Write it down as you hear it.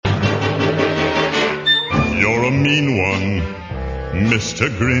mean one, Mr.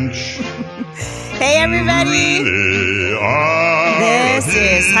 Grinch. Hey, everybody. This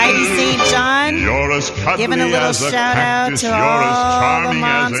is Heidi St. John giving a little shout out to all the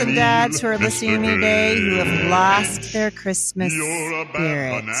moms and dads who are listening today who have lost their Christmas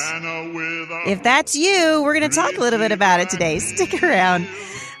spirit. If that's you, we're going to talk a little bit about it today. Stick around.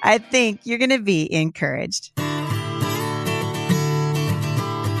 I think you're going to be encouraged.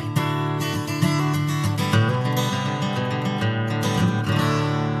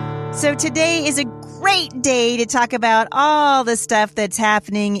 So today is a great day to talk about all the stuff that's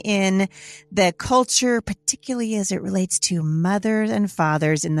happening in the culture, particularly as it relates to mothers and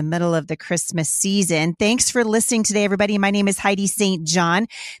fathers in the middle of the Christmas season. Thanks for listening today, everybody. My name is Heidi St. John.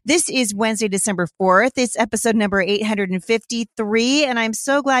 This is Wednesday, December 4th. It's episode number 853, and I'm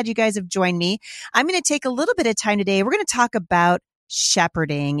so glad you guys have joined me. I'm going to take a little bit of time today. We're going to talk about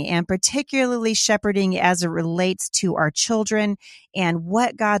shepherding, and particularly shepherding as it relates to our children and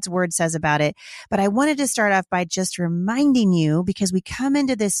what God's word says about it. But I wanted to start off by just reminding you, because we come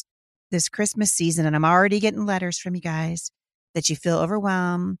into this Christmas season and I'm already getting letters from you guys that you feel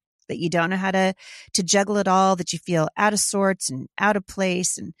overwhelmed, that you don't know how to juggle it all, that you feel out of sorts and out of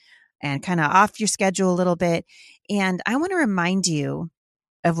place and kind of off your schedule a little bit. And I want to remind you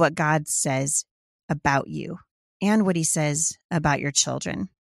of what God says about you and what he says about your children.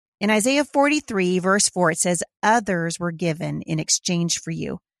 In Isaiah 43, verse 4, it says, "Others were given in exchange for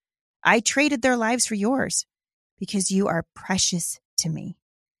you. I traded their lives for yours because you are precious to me.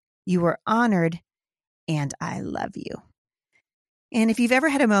 You were honored, and I love you." And if you've ever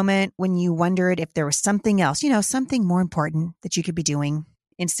had a moment when you wondered if there was something else, something more important that you could be doing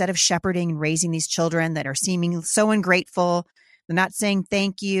instead of shepherding and raising these children that are seeming so ungrateful, they're not saying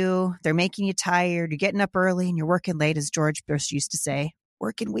thank you, they're making you tired, you're getting up early and you're working late, as George Bush used to say,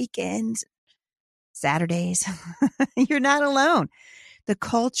 working weekends, Saturdays. You're not alone. The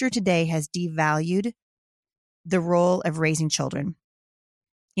culture today has devalued the role of raising children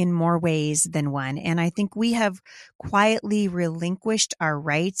in more ways than one. And I think we have quietly relinquished our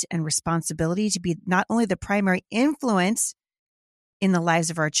rights and responsibility to be not only the primary influence in the lives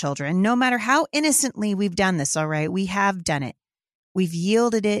of our children, no matter how innocently we've done this, all right, we have done it. We've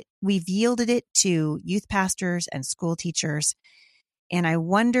yielded it to youth pastors and school teachers. And I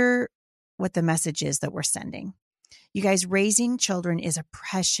wonder what the message is that we're sending. You guys, raising children is a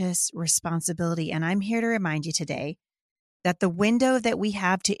precious responsibility. And I'm here to remind you today that the window that we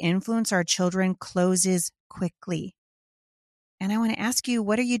have to influence our children closes quickly. And I want to ask you,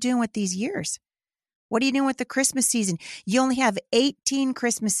 what are you doing with these years? What are you doing with the Christmas season? You only have 18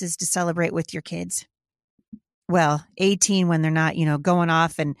 Christmases to celebrate with your kids. Well, 18 when they're not, going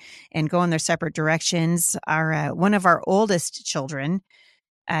off and going their separate directions. One of our oldest children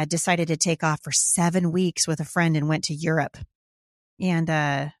decided to take off for 7 weeks with a friend and went to Europe. And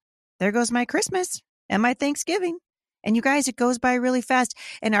there goes my Christmas and my Thanksgiving. And you guys, it goes by really fast.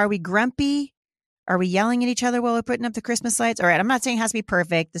 And are we grumpy? Are we yelling at each other while we're putting up the Christmas lights? All right, I'm not saying it has to be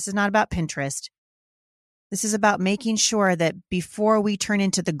perfect. This is not about Pinterest. This is about making sure that before we turn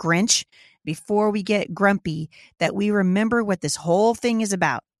into the Grinch, before we get grumpy, that we remember what this whole thing is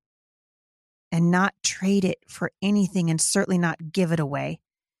about and not trade it for anything, and certainly not give it away.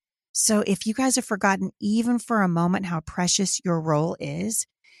 So if you guys have forgotten even for a moment how precious your role is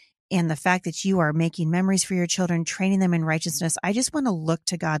and the fact that you are making memories for your children, training them in righteousness, I just want to look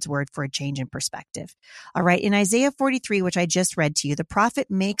to God's word for a change in perspective. All right. In Isaiah 43, which I just read to you, the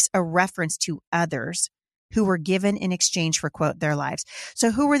prophet makes a reference to others who were given in exchange for, quote, their lives. So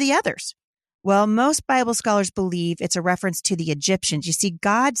who were the others? Well, most Bible scholars believe it's a reference to the Egyptians. You see,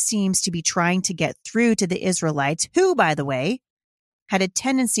 God seems to be trying to get through to the Israelites, who, by the way, had a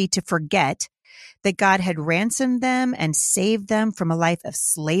tendency to forget that God had ransomed them and saved them from a life of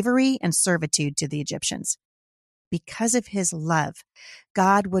slavery and servitude to the Egyptians. Because of his love,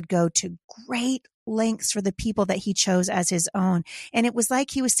 God would go to great lengths for the people that he chose as his own. And it was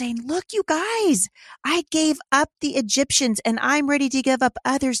like he was saying, look, you guys, I gave up the Egyptians and I'm ready to give up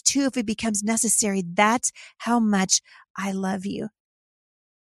others too if it becomes necessary. That's how much I love you.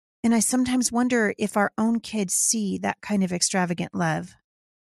 And I sometimes wonder if our own kids see that kind of extravagant love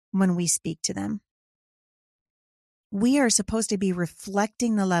when we speak to them. We are supposed to be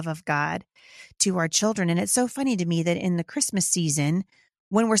reflecting the love of God to our children. And it's so funny to me that in the Christmas season,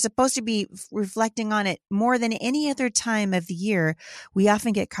 when we're supposed to be reflecting on it more than any other time of the year, we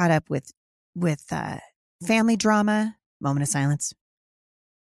often get caught up with family drama. Moment of silence.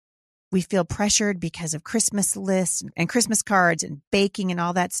 We feel pressured because of Christmas lists and Christmas cards and baking and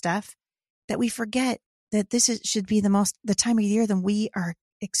all that stuff, that we forget that should be the time of year that we are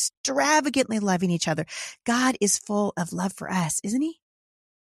extravagantly loving each other. God is full of love for us, isn't he?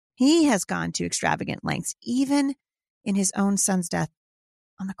 He has gone to extravagant lengths, even in his own son's death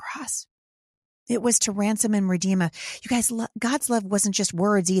on the cross. It was to ransom and redeem us. You guys, God's love wasn't just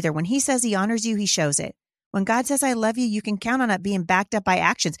words either. When he says he honors you, he shows it. When God says, I love you, you can count on it being backed up by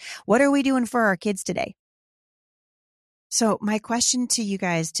actions. What are we doing for our kids today? So my question to you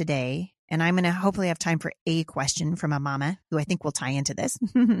guys today, and I'm going to hopefully have time for a question from a mama who I think will tie into this,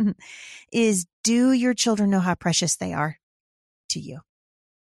 is do your children know how precious they are to you?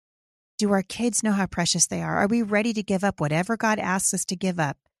 Do our kids know how precious they are? Are we ready to give up whatever God asks us to give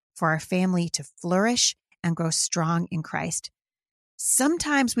up for our family to flourish and grow strong in Christ?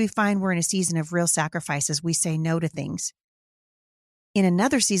 Sometimes we find we're in a season of real sacrifices. We say no to things. In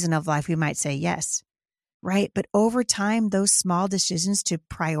another season of life, we might say yes, right? But over time, those small decisions to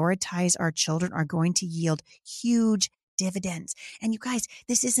prioritize our children are going to yield huge dividends. And you guys,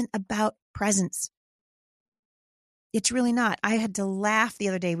 this isn't about presents. It's really not. I had to laugh the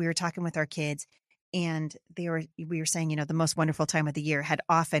other day. We were talking with our kids and we were saying, the most wonderful time of the year had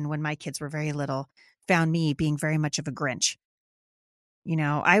often, when my kids were very little, found me being very much of a Grinch.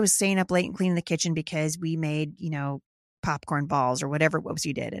 I was staying up late and cleaning the kitchen because we made, popcorn balls or whatever it was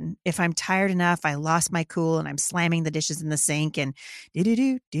you did. And if I'm tired enough, I lost my cool and I'm slamming the dishes in the sink and just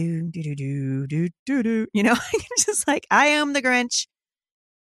like, I am the Grinch.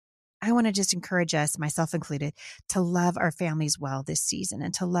 I want to just encourage us, myself included, to love our families well this season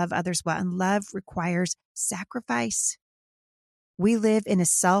and to love others well. And love requires sacrifice. We live in a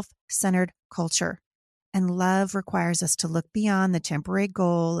self-centered culture, and love requires us to look beyond the temporary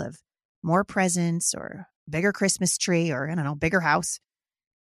goal of more presents or bigger Christmas tree or, bigger house,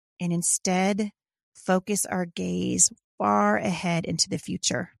 and instead focus our gaze far ahead into the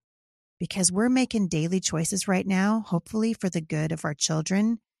future, because we're making daily choices right now, hopefully for the good of our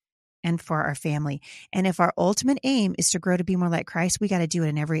children and for our family. And if our ultimate aim is to grow to be more like Christ, we got to do it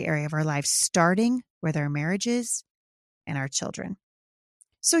in every area of our lives, starting with our marriages and our children.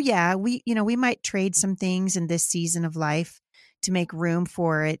 So yeah, we might trade some things in this season of life to make room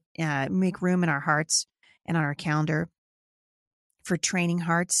for it, make room in our hearts and on our calendar for training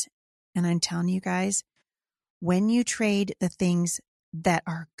hearts. And I'm telling you guys, when you trade the things that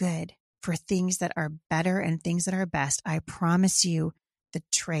are good for things that are better and things that are best, I promise you the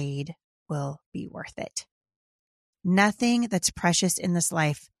trade will be worth it. Nothing that's precious in this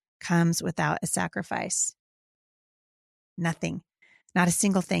life comes without a sacrifice. Nothing. Not a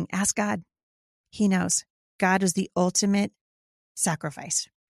single thing. Ask God. He knows. God was the ultimate sacrifice.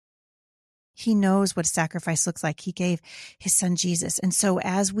 He knows what sacrifice looks like. He gave his son Jesus. And so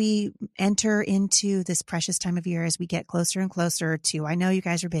as we enter into this precious time of year, as we get closer and closer to, I know you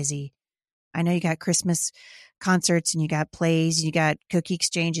guys are busy. I know you got Christmas concerts and you got plays, and you got cookie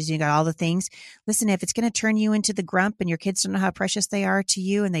exchanges, and you got all the things. Listen, if it's going to turn you into the grump and your kids don't know how precious they are to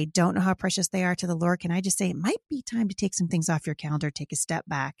you and they don't know how precious they are to the Lord, can I just say it might be time to take some things off your calendar, take a step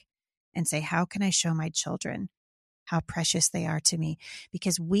back and say, how can I show my children how precious they are to me?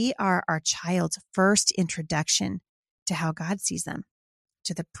 Because we are our child's first introduction to how God sees them,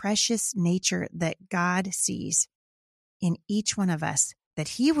 to the precious nature that God sees in each one of us, that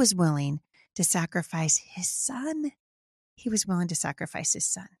he was willing to sacrifice his son. He was willing to sacrifice his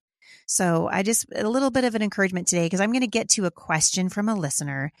son. So a little bit of an encouragement today, because I'm going to get to a question from a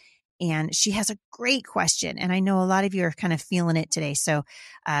listener, and she has a great question. And I know a lot of you are kind of feeling it today. So,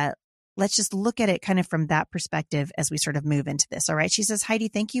 let's just look at it kind of from that perspective as we sort of move into this. All right. She says, Heidi,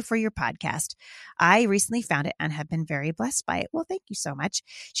 thank you for your podcast. I recently found it and have been very blessed by it. Well, thank you so much.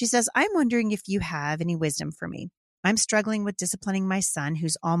 She says, I'm wondering if you have any wisdom for me. I'm struggling with disciplining my son,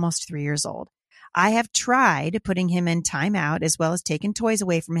 who's almost 3 years old. I have tried putting him in timeout as well as taking toys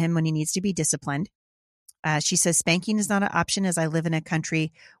away from him when he needs to be disciplined. She says spanking is not an option as I live in a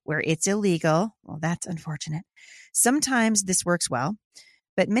country where it's illegal. Well, that's unfortunate. Sometimes this works well,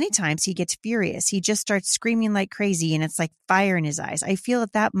 but many times he gets furious. He just starts screaming like crazy and it's like fire in his eyes. I feel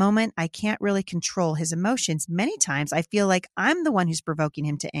at that moment I can't really control his emotions. Many times I feel like I'm the one who's provoking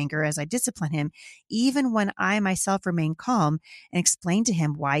him to anger as I discipline him, even when I myself remain calm and explain to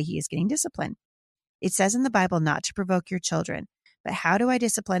him why he is getting disciplined. It says in the Bible not to provoke your children, but how do I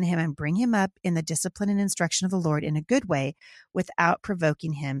discipline him and bring him up in the discipline and instruction of the Lord in a good way without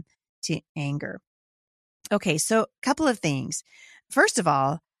provoking him to anger? Okay, so a couple of things. First of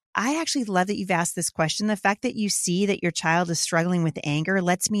all, I actually love that you've asked this question. The fact that you see that your child is struggling with anger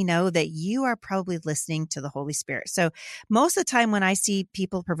lets me know that you are probably listening to the Holy Spirit. So most of the time when I see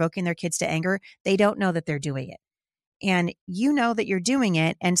people provoking their kids to anger, they don't know that they're doing it. And you know that you're doing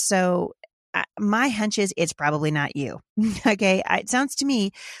it. And so my hunch is it's probably not you. Okay. It sounds to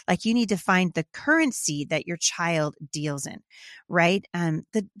me like you need to find the currency that your child deals in, right?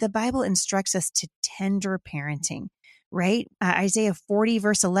 The Bible instructs us to tender parenting, right? Isaiah 40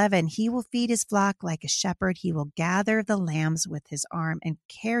 verse 11, he will feed his flock like a shepherd. He will gather the lambs with his arm and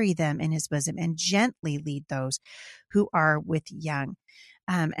carry them in his bosom and gently lead those who are with young.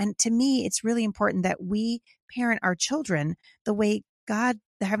 And to me, it's really important that we parent our children the way God,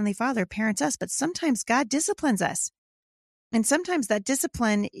 the Heavenly Father, parents us. But sometimes God disciplines us. And sometimes that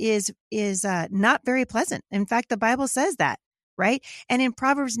discipline is not very pleasant. In fact, the Bible says that, right? And in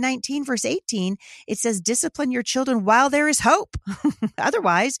Proverbs 19, verse 18, it says, discipline your children while there is hope.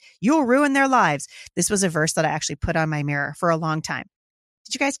 Otherwise, you'll ruin their lives. This was a verse that I actually put on my mirror for a long time.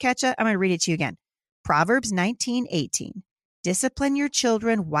 Did you guys catch it? I'm going to read it to you again. Proverbs 19:18. Discipline your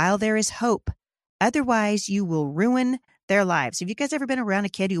children while there is hope. Otherwise, you will ruin their lives. Have you guys ever been around a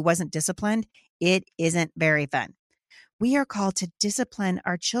kid who wasn't disciplined? It isn't very fun. We are called to discipline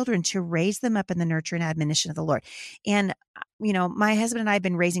our children, to raise them up in the nurture and admonition of the Lord. And, my husband and I have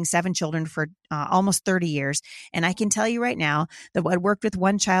been raising 7 children for almost 30 years. And I can tell you right now that what worked with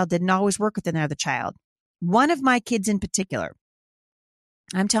one child didn't always work with another child. One of my kids in particular,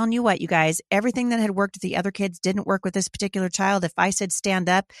 I'm telling you what, you guys, everything that had worked with the other kids didn't work with this particular child. If I said stand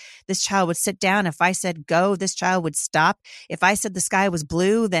up, this child would sit down. If I said go, this child would stop. If I said the sky was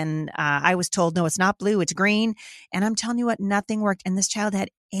blue, then I was told, no, it's not blue, it's green. And I'm telling you what, nothing worked. And this child had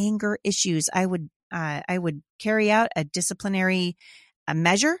anger issues. I would carry out a disciplinary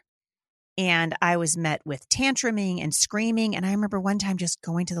measure, and I was met with tantruming and screaming. And I remember one time just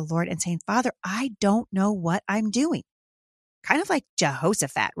going to the Lord and saying, Father, I don't know what I'm doing. Kind of like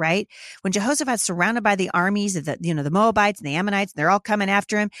Jehoshaphat, right? When Jehoshaphat's surrounded by the armies of the Moabites and the Ammonites, and they're all coming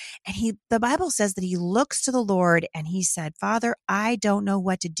after him. And the Bible says that he looks to the Lord and he said, Father, I don't know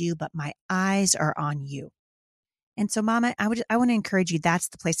what to do, but my eyes are on you. And so, Mama, I want to encourage you. That's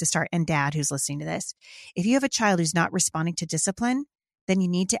the place to start. And Dad, who's listening to this, if you have a child who's not responding to discipline, then you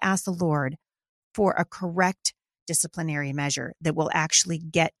need to ask the Lord for a correct disciplinary measure that will actually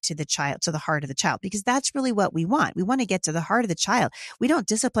get to the child, to the heart of the child, because that's really what we want. We want to get to the heart of the child. We don't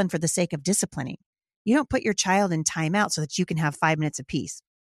discipline for the sake of disciplining. You don't put your child in timeout so that you can have 5 minutes of peace.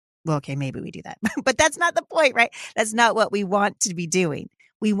 Well, okay, maybe we do that, but that's not the point, right? That's not what we want to be doing.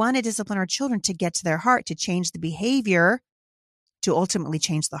 We want to discipline our children to get to their heart, to change the behavior, to ultimately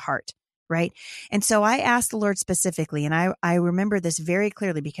change the heart. Right. And so I asked the Lord specifically, and I remember this very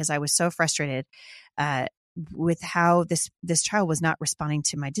clearly because I was so frustrated with how this child was not responding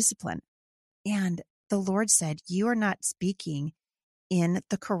to my discipline. And the Lord said, you are not speaking in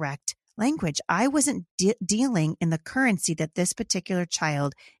the correct language. I wasn't dealing in the currency that this particular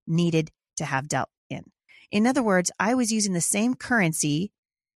child needed to have dealt in. In other words, I was using the same currency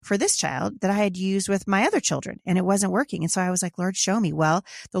for this child that I had used with my other children, and it wasn't working. And so I was like, Lord, show me. Well,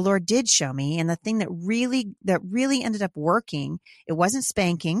 the Lord did show me. And the thing that really ended up working, it wasn't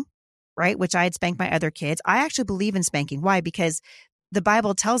spanking, right? Which I had spanked my other kids. I actually believe in spanking. Why? Because the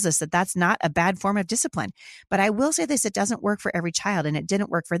Bible tells us that that's not a bad form of discipline. But I will say this, it doesn't work for every child, and it didn't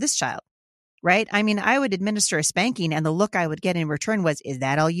work for this child. Right? I mean, I would administer a spanking and the look I would get in return was, is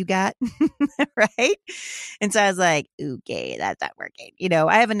that all you got? Right? And so I was like, okay, that's not working.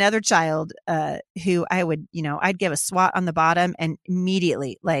 I have another child who I would, I'd give a swat on the bottom and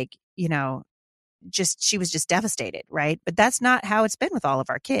immediately she was just devastated. Right? But that's not how it's been with all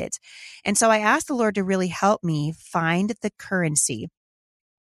of our kids. And so I asked the Lord to really help me find the currency,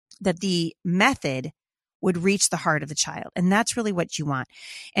 that the method would reach the heart of the child. And that's really what you want.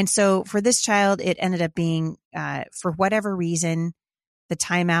 And so for this child, it ended up being, for whatever reason, the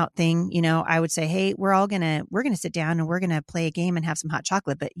timeout thing, I would say, hey, we're going to sit down and we're going to play a game and have some hot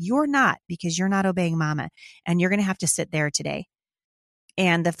chocolate, but you're not, because you're not obeying Mama, and you're going to have to sit there today.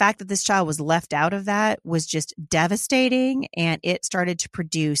 And the fact that this child was left out of that was just devastating. And it started to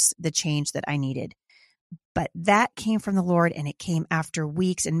produce the change that I needed. But that came from the Lord, and it came after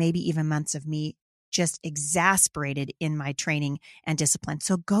weeks and maybe even months of me just exasperated in my training and discipline.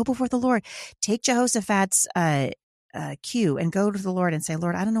 So go before the Lord. Take Jehoshaphat's cue and go to the Lord and say,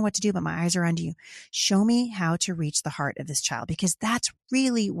 Lord, I don't know what to do, but my eyes are on you. Show me how to reach the heart of this child, because that's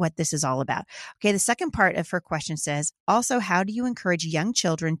really what this is all about. Okay, the second part of her question says, also, how do you encourage young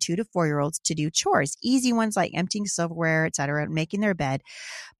children, 2 to 4-year-olds, to do chores? Easy ones like emptying silverware, etc., making their bed.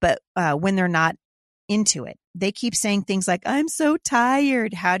 But when they're not into it, they keep saying things like, I'm so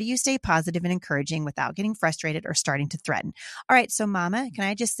tired. How do you stay positive and encouraging without getting frustrated or starting to threaten? All right. So Mama, can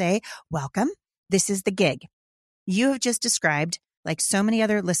I just say, welcome. This is the gig. You have just described like so many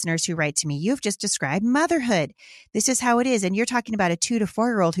other listeners who write to me, you've just described motherhood. This is how it is. And you're talking about a 2 to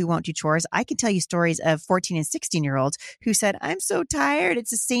 4-year-old who won't do chores. I can tell you stories of 14 and 16-year-olds who said, I'm so tired.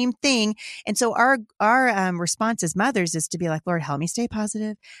 It's the same thing. And so our response as mothers is to be like, Lord, help me stay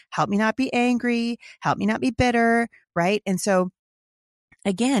positive. Help me not be angry. Help me not be bitter. Right. And so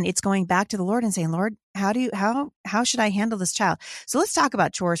again, it's going back to the Lord and saying, Lord, how should I handle this child? So let's talk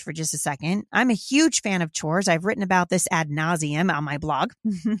about chores for just a second. I'm a huge fan of chores. I've written about this ad nauseum on my blog.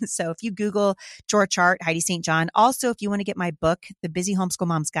 So if you Google chore chart, Heidi St. John. Also, if you want to get my book, The Busy Homeschool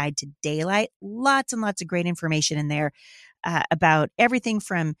Mom's Guide to Daylight, lots and lots of great information in there about everything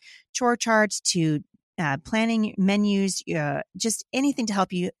from chore charts to planning menus, just anything to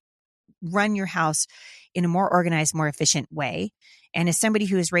help you run your house in a more organized, more efficient way. And as somebody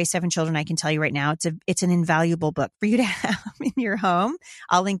who has raised 7 children, I can tell you right now, it's an invaluable book for you to have in your home.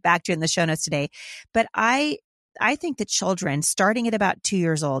 I'll link back to it in the show notes today. But I think that children starting at about 2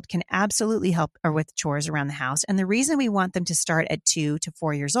 years old can absolutely help with chores around the house. And the reason we want them to start at 2 to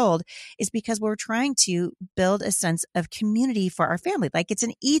 4 years old is because we're trying to build a sense of community for our family. Like it's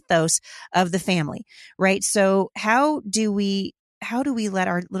an ethos of the family, right? So how do we let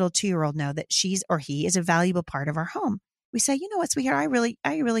our little 2-year-old know that she's or he is a valuable part of our home? We say, you know what, sweetheart,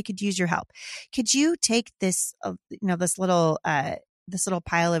 I really could use your help. Could you take this, this little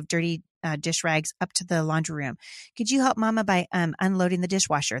pile of dirty dish rags up to the laundry room? Could you help mama by unloading the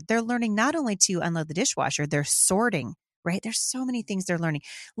dishwasher? They're learning not only to unload the dishwasher, they're sorting, right? There's so many things they're learning.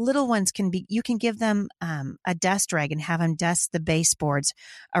 Little ones you can give them a dust rag and have them dust the baseboards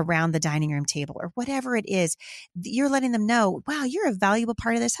around the dining room table or whatever it is. You're letting them know, wow, you're a valuable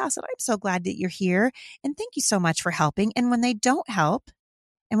part of this house. And I'm so glad that you're here. And thank you so much for helping. And when they don't help,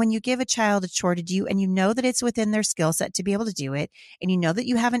 and when you give a child a chore to do, and you know that it's within their skill set to be able to do it, and you know that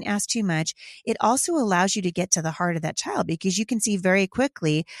you haven't asked too much, it also allows you to get to the heart of that child, because you can see very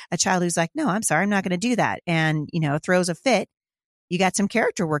quickly a child who's like, no, I'm sorry, I'm not going to do that. And, throws a fit. You got some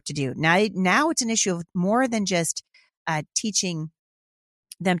character work to do. Now it's an issue of more than just teaching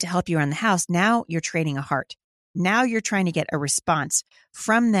them to help you around the house. Now you're training a heart. Now you're trying to get a response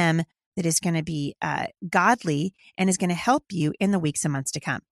from them that is going to be godly and is going to help you in the weeks and months to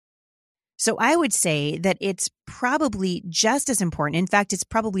come. So I would say that it's probably just as important. In fact, it's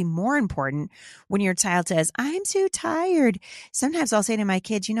probably more important when your child says, I'm too tired. Sometimes I'll say to my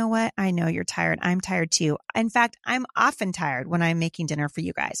kids, you know what? I know you're tired. I'm tired too. In fact, I'm often tired when I'm making dinner for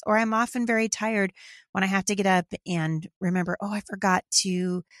you guys, or I'm often very tired when I have to get up and remember, oh, I forgot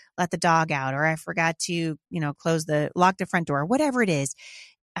to let the dog out, or I forgot to, lock the front door, whatever it is.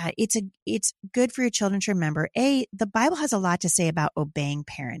 It's good for your children to remember, the Bible has a lot to say about obeying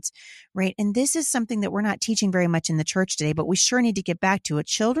parents, right? And this is something that we're not teaching very much in the church today, but we sure need to get back to it.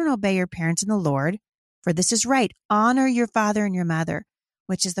 Children, obey your parents in the Lord, for this is right. Honor your father and your mother,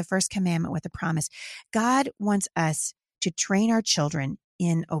 which is the first commandment with a promise. God wants us to train our children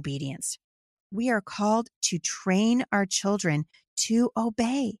in obedience. We are called to train our children to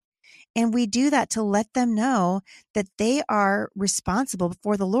obey. And we do that to let them know that they are responsible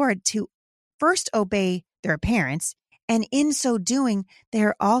before the Lord to first obey their parents. And in so doing,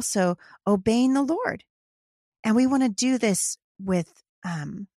 they're also obeying the Lord. And we want to do this with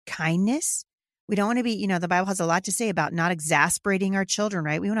kindness. We don't want to be, the Bible has a lot to say about not exasperating our children,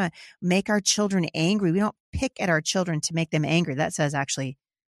 right? We want to make our children angry. We don't pick at our children to make them angry. That says actually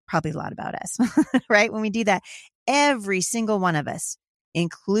probably a lot about us, right? When we do that, every single one of us,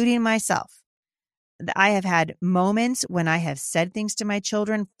 including myself, I have had moments when I have said things to my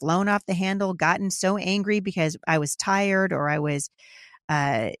children, flown off the handle, gotten so angry because I was tired, or I was,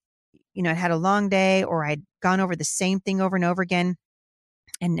 I had a long day, or I'd gone over the same thing over and over again,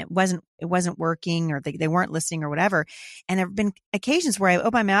 and it wasn't working, or they weren't listening or whatever. And there have been occasions where I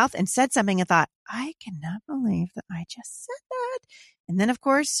opened my mouth and said something and thought, I cannot believe that I just said that. And then, of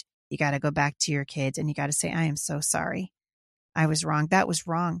course, you got to go back to your kids and you got to say, I am so sorry. I was wrong. That was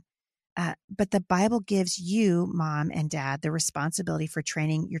wrong. But the Bible gives you, mom and dad, the responsibility for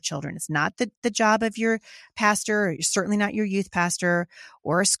training your children. It's not the job of your pastor, or certainly not your youth pastor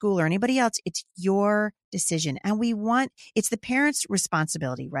or a school or anybody else. It's your decision. And it's the parents'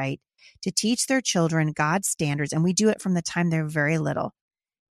 responsibility, right, to teach their children God's standards. And we do it from the time they're very little.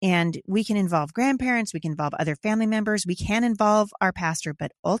 And we can involve grandparents. We can involve other family members. We can involve our pastor.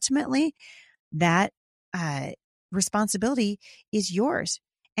 But ultimately, that responsibility is yours.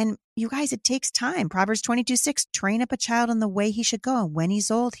 And you guys, it takes time. Proverbs 22:6, train up a child in the way he should go, and when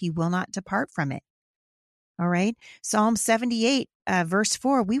he's old, he will not depart from it. All right. Psalm 78, verse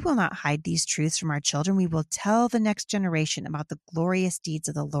 4, we will not hide these truths from our children. We will tell the next generation about the glorious deeds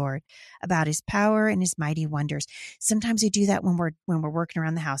of the Lord, about his power and his mighty wonders. Sometimes we do that when we're working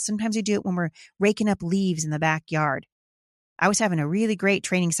around the house. Sometimes we do it when we're raking up leaves in the backyard. I was having a really great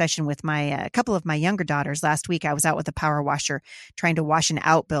training session with a couple of my younger daughters last week. I was out with a power washer trying to wash an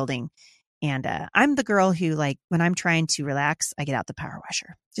outbuilding. And I'm the girl who, like, when I'm trying to relax, I get out the power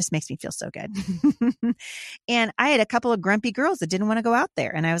washer. Just makes me feel so good. And I had a couple of grumpy girls that didn't want to go out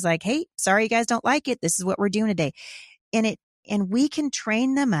there. And I was like, hey, sorry you guys don't like it. This is what we're doing today. And we can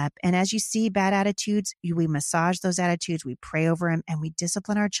train them up. And as you see bad attitudes, we massage those attitudes. We pray over them and we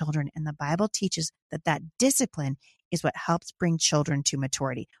discipline our children. And the Bible teaches that discipline is what helps bring children to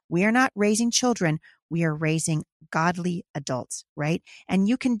maturity. We are not raising children. We are raising godly adults, right? And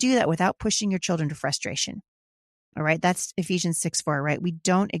you can do that without pushing your children to frustration. All right. That's Ephesians 6:4, right? We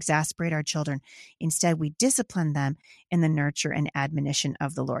don't exasperate our children. Instead, we discipline them in the nurture and admonition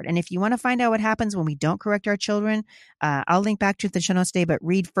of the Lord. And if you want to find out what happens when we don't correct our children, I'll link back to the show notes today, but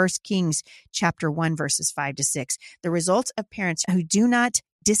read 1 Kings chapter 1, verses 5-6. The results of parents who do not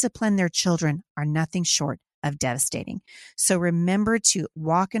discipline their children are nothing short of devastating. So remember to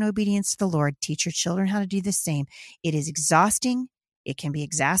walk in obedience to the Lord. Teach your children how to do the same. It is exhausting. It can be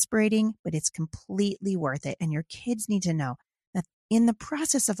exasperating, but it's completely worth it. And your kids need to know that in the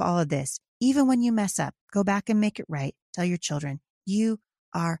process of all of this, even when you mess up, go back and make it right. Tell your children, you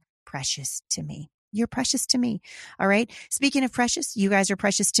are precious to me. You're precious to me. All right. Speaking of precious, you guys are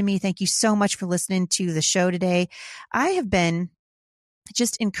precious to me. Thank you so much for listening to the show today. I have been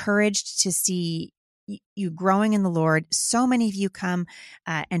just encouraged to see you growing in the Lord. So many of you come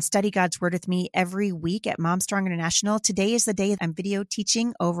and study God's Word with me every week at Mom Strong International. Today is the day I'm video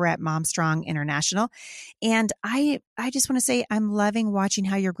teaching over at Mom Strong International. And I just want to say I'm loving watching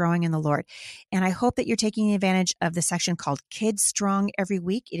how you're growing in the Lord. And I hope that you're taking advantage of the section called Kids Strong every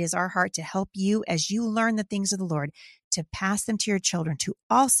week. It is our heart to help you as you learn the things of the Lord, to pass them to your children, to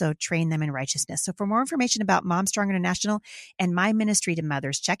also train them in righteousness. So for more information about Mom Strong International and my ministry to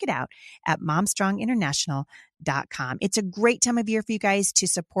mothers, check it out at momstronginternational.com. It's a great time of year for you guys to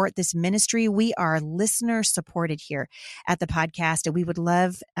support this ministry. We are listener supported here at the podcast, and we would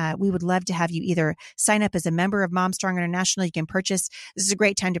love to have you either sign up as a member of Mom Strong International. You can purchase, this is a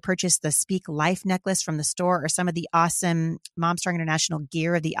great time to purchase the Speak Life necklace from the store, or some of the awesome Mom Strong International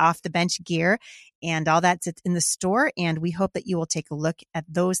gear, the off the bench gear, and all that's in the store. And we hope that you will take a look at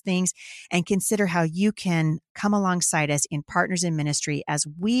those things and consider how you can come alongside us in partners in ministry as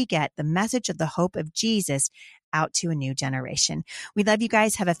we get the message of the hope of Jesus out to a new generation. We love you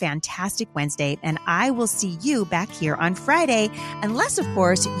guys. Have a fantastic Wednesday, and I will see you back here on Friday, unless, of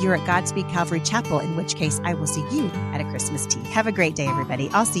course, you're at Godspeed Calvary Chapel, in which case I will see you at a Christmas tea. Have a great day, everybody.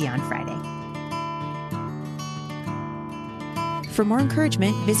 I'll see you on Friday. For more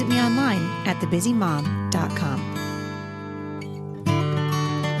encouragement, visit me online at thebusymom.com.